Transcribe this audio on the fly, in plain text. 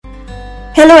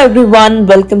Hello everyone,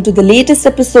 welcome to the latest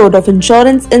episode of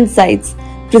Insurance Insights,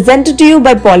 presented to you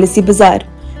by Policy Bazaar,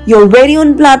 your very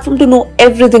own platform to know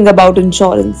everything about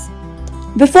insurance.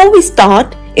 Before we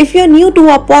start, if you're new to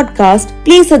our podcast,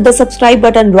 please hit the subscribe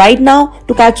button right now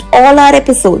to catch all our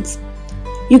episodes.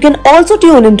 You can also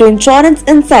tune into Insurance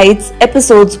Insights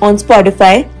episodes on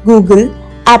Spotify, Google,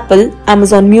 Apple,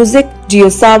 Amazon Music,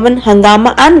 JioSaavn,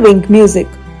 Hungama and Wink Music.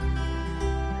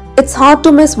 It's hard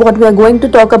to miss what we are going to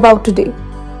talk about today.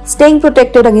 Staying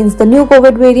protected against the new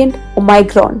COVID variant,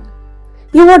 Omicron.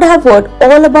 You would have heard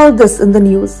all about this in the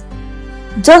news.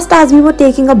 Just as we were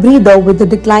taking a breather with the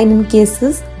decline in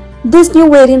cases, this new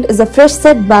variant is a fresh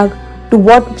setback to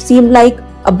what seemed like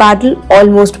a battle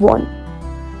almost won.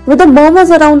 With the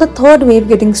murmurs around the third wave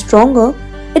getting stronger,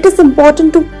 it is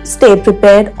important to stay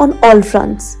prepared on all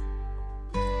fronts.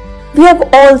 We have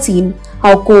all seen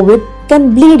how COVID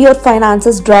can bleed your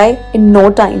finances dry in no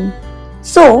time.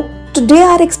 So, today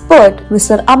our expert,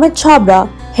 Mr. Amit Chhabra,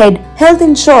 Head Health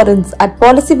Insurance at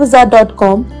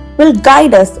PolicyBazaar.com, will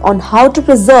guide us on how to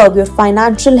preserve your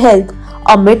financial health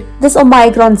amid this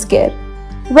Omicron scare.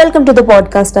 Welcome to the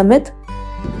podcast, Amit.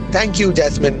 Thank you,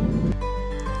 Jasmine.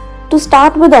 To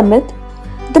start with, Amit,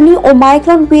 the new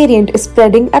Omicron variant is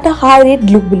spreading at a high rate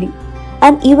globally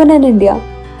and even in India.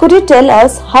 Could you tell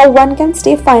us how one can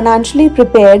stay financially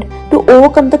prepared to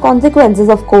overcome the consequences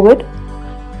of COVID?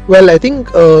 Well, I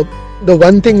think the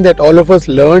one thing that all of us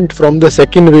learned from the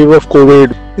second wave of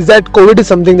COVID is that COVID is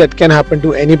something that can happen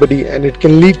to anybody and it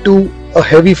can lead to a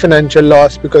heavy financial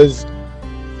loss because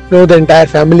the entire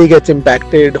family gets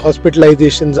impacted.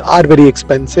 Hospitalizations are very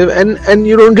expensive and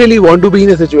you don't really want to be in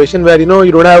a situation where you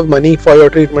don't have money for your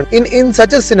treatment. In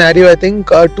such a scenario, I think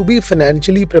to be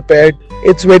financially prepared,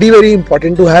 it's very, very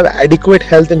important to have adequate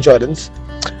health insurance.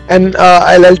 And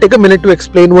I'll take a minute to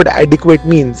explain what adequate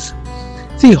means.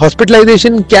 See,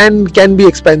 hospitalization can be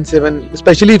expensive, and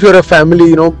especially if you're a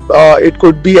family, it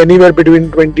could be anywhere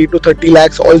between 20 to 30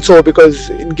 lakhs also, because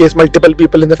in case multiple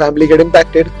people in the family get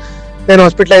impacted, then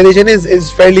hospitalization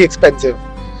is fairly expensive.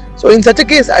 So in such a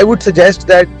case, I would suggest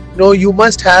that you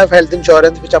must have health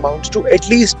insurance which amounts to at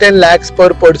least 10 lakhs per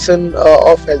person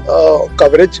of health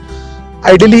coverage.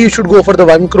 Ideally, you should go for the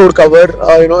 1 crore cover.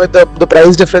 The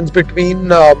price difference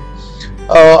between a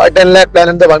 10 lakh plan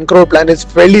and the 1 crore plan is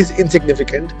fairly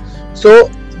insignificant. So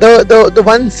the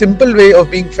one simple way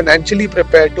of being financially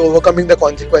prepared to overcoming the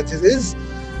consequences is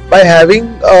by having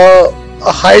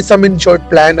a high sum insured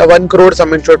plan, a 1 crore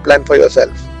sum insured plan for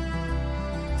yourself.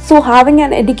 So having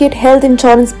an adequate health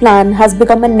insurance plan has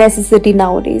become a necessity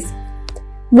nowadays.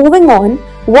 Moving on,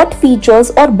 what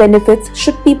features or benefits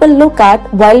should people look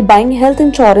at while buying health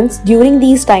insurance during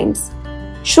these times?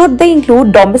 Should they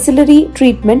include domiciliary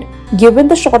treatment given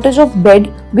the shortage of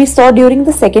bed we saw during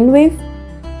the second wave?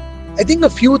 I think a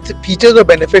few features or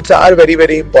benefits are very,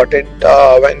 very important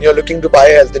when you're looking to buy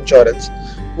health insurance.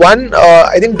 One,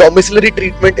 I think domiciliary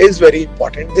treatment is very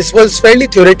important. This was fairly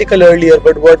theoretical earlier,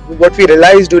 but what we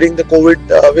realized during the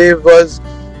COVID wave was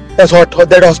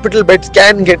that hospital beds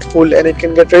can get full and it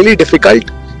can get really difficult.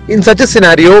 In such a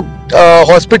scenario,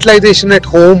 hospitalization at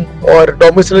home or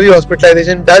domiciliary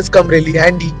hospitalization does come really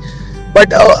handy.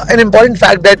 But an important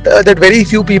fact that very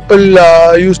few people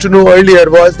used to know earlier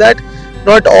was that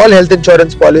not all health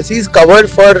insurance policies cover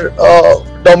for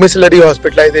domiciliary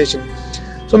hospitalization.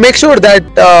 So make sure that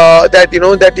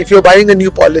if you're buying a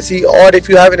new policy or if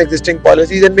you have an existing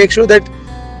policy, then make sure that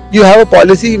you have a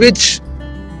policy which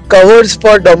covers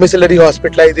for domiciliary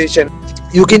hospitalization.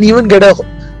 You can even get a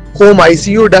home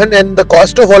ICU done, and the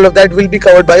cost of all of that will be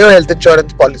covered by your health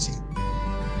insurance policy.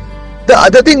 The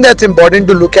other thing that's important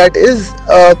to look at is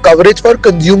coverage for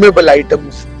consumable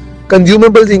items.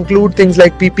 Consumables include things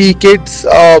like PPE kits,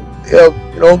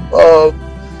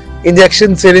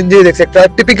 injection syringes, etc.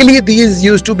 Typically, these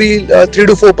used to be 3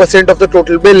 to 4% of the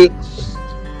total bill,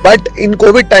 but in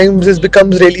COVID times, this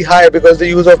becomes really high because the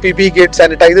use of PPE kits,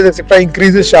 sanitizers, etc.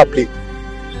 increases sharply.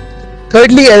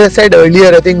 Thirdly, as I said earlier,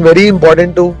 I think very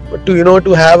important to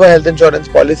have a health insurance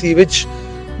policy which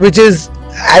is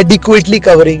adequately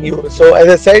covering you. So as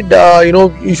I said,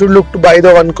 you should look to buy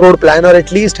the 1 crore plan or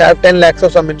at least have 10 lakhs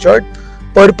of sum insured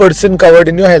per person covered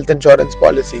in your health insurance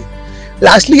policy.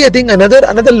 Lastly, I think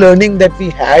another learning that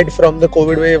we had from the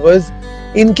COVID wave was,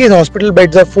 in case hospital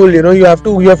beds are full, you have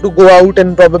to go out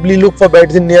and probably look for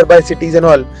beds in nearby cities and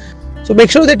all. So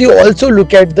make sure that you also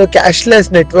look at the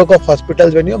cashless network of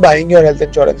hospitals when you're buying your health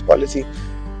insurance policy.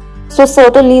 So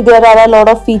certainly there are a lot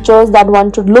of features that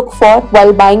one should look for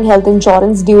while buying health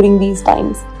insurance during these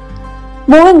times.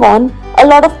 Moving on, a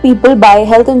lot of people buy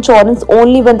health insurance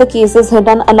only when the cases hit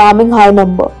an alarming high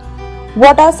number.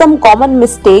 What are some common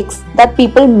mistakes that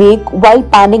people make while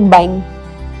panic buying?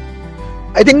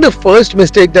 I think the first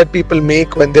mistake that people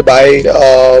make when they buy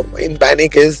in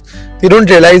panic is they don't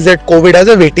realize that COVID has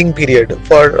a waiting period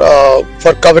for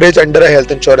coverage under a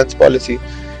health insurance policy.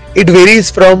 It varies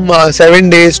from 7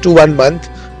 days to 1 month,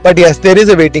 but yes, there is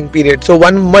a waiting period. So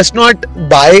one must not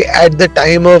buy at the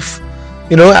time of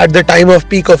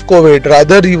peak of COVID.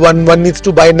 Rather, one needs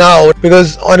to buy now,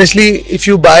 because honestly, if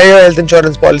you buy a health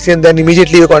insurance policy and then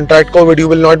immediately you contract COVID, you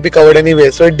will not be covered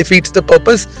anyway. So it defeats the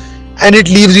purpose and it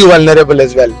leaves you vulnerable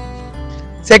as well.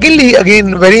 Secondly,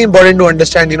 again, very important to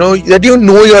understand, that you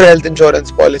know your health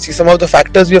insurance policy. Some of the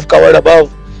factors we have covered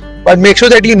above, but make sure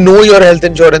that you know your health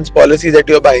insurance policy that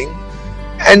you're buying,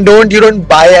 and you don't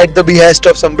buy at the behest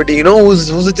of somebody,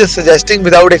 who's just suggesting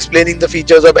without explaining the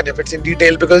features or benefits in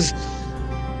detail, because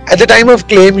at the time of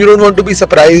claim, you don't want to be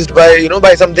surprised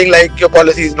by something like your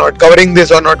policy is not covering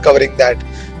this or not covering that.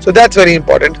 So that's very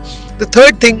important. The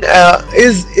third thing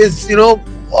is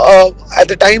at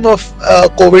the time of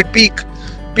COVID peak,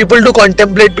 people to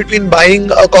contemplate between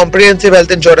buying a comprehensive health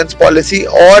insurance policy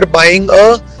or buying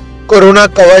a Corona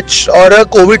Kavach or a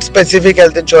COVID specific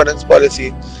health insurance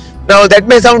policy. Now that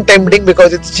may sound tempting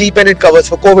because it's cheap and it covers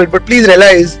for COVID, but please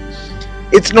realize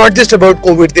it's not just about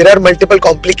COVID. There are multiple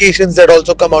complications that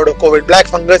also come out of COVID. Black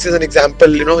fungus is an example,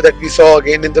 that we saw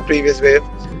again in the previous wave.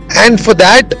 And for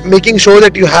that, making sure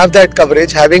that you have that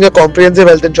coverage, having a comprehensive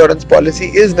health insurance policy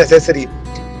is necessary.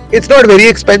 It's not very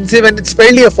expensive and it's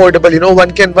fairly affordable.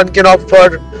 One can opt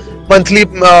for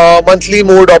monthly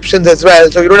mode options as well.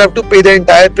 So you don't have to pay the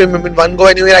entire premium in one go,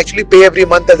 and you can actually pay every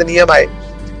month as an EMI.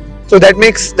 So that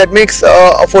makes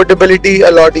affordability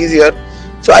a lot easier.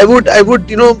 So I would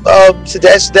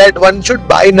suggest that one should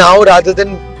buy now rather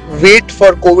than wait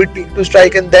for COVID peak to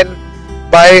strike and then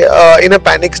buy in a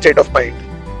panic state of mind.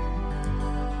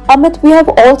 Amit, we have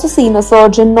also seen a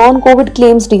surge in non-COVID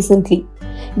claims recently,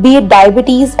 be it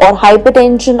diabetes or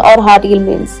hypertension or heart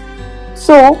ailments.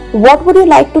 So, what would you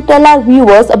like to tell our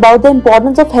viewers about the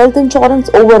importance of health insurance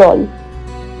overall?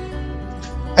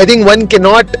 I think one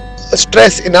cannot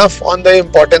stress enough on the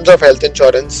importance of health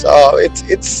insurance.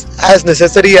 It's as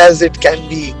necessary as it can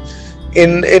be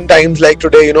in times like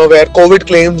today, where COVID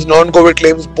claims, non-COVID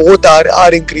claims, both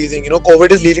are increasing.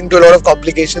 COVID is leading to a lot of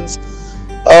complications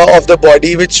of the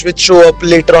body, which show up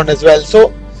later on as well.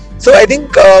 So I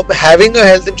think having a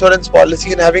health insurance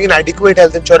policy and having an adequate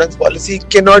health insurance policy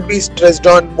cannot be stressed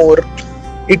on more.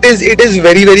 It is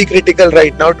very, very critical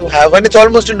right now to have, and it's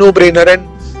almost a no-brainer. And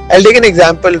I'll take an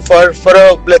example for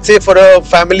a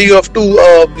family of two,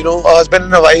 a husband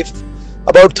and a wife,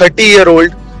 about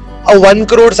 30-year-old. A 1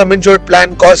 crore sum insured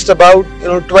plan costs about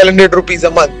 1,200 rupees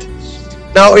a month.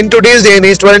 Now in today's day and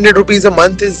age, 1,200 rupees a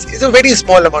month is a very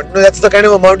small amount. That's the kind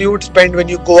of amount you would spend when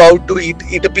you go out to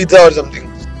eat a pizza or something.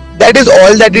 That is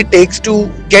all that it takes to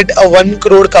get a 1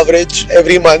 crore coverage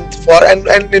every month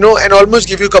and almost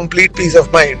give you complete peace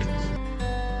of mind.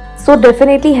 So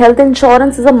definitely health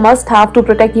insurance is a must-have to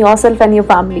protect yourself and your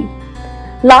family.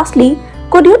 Lastly,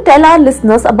 could you tell our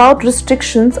listeners about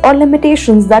restrictions or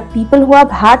limitations that people who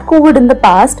have had COVID in the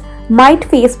past might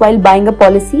face while buying a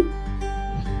policy?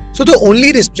 So the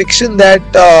only restriction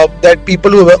that people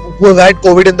who have had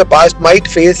COVID in the past might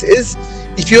face is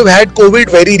if you have had COVID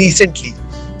very recently.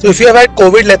 So if you have had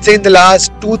COVID, let's say in the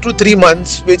last 2 to 3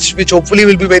 months, which hopefully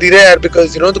will be very rare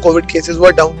because the COVID cases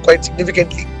were down quite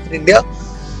significantly in India,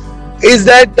 is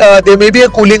that there may be a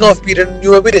cooling off period and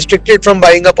you may be restricted from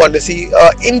buying a policy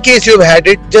in case you have had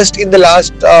it just in the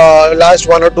last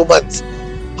 1 or 2 months.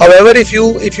 However, if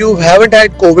you haven't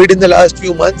had COVID in the last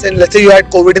few months, and let's say you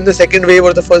had COVID in the second wave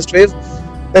or the first wave,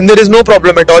 then there is no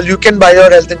problem at all. You can buy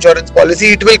your health insurance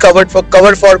policy. It will cover for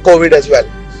COVID as well.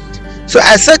 So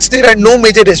as such, there are no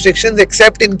major restrictions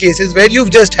except in cases where you've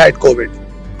just had COVID.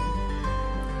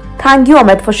 Thank you,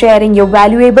 Amit, for sharing your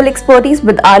valuable expertise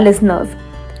with our listeners.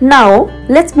 Now,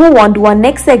 let's move on to our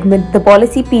next segment, the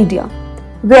Policypedia,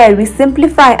 where we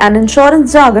simplify an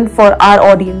insurance jargon for our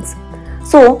audience.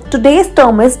 So, today's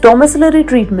term is domiciliary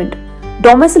treatment.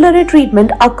 Domiciliary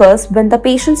treatment occurs when the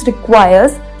patient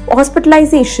requires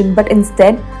hospitalization but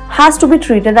instead has to be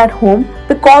treated at home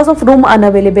because of room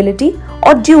unavailability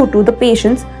or due to the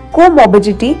patient's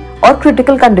comorbidity or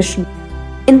critical condition.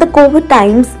 In the COVID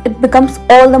times, it becomes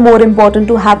all the more important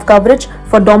to have coverage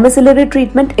for domiciliary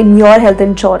treatment in your health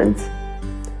insurance.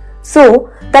 So,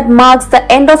 that marks the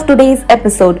end of today's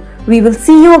episode. We will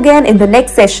see you again in the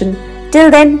next session. Till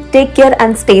then, take care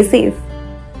and stay safe.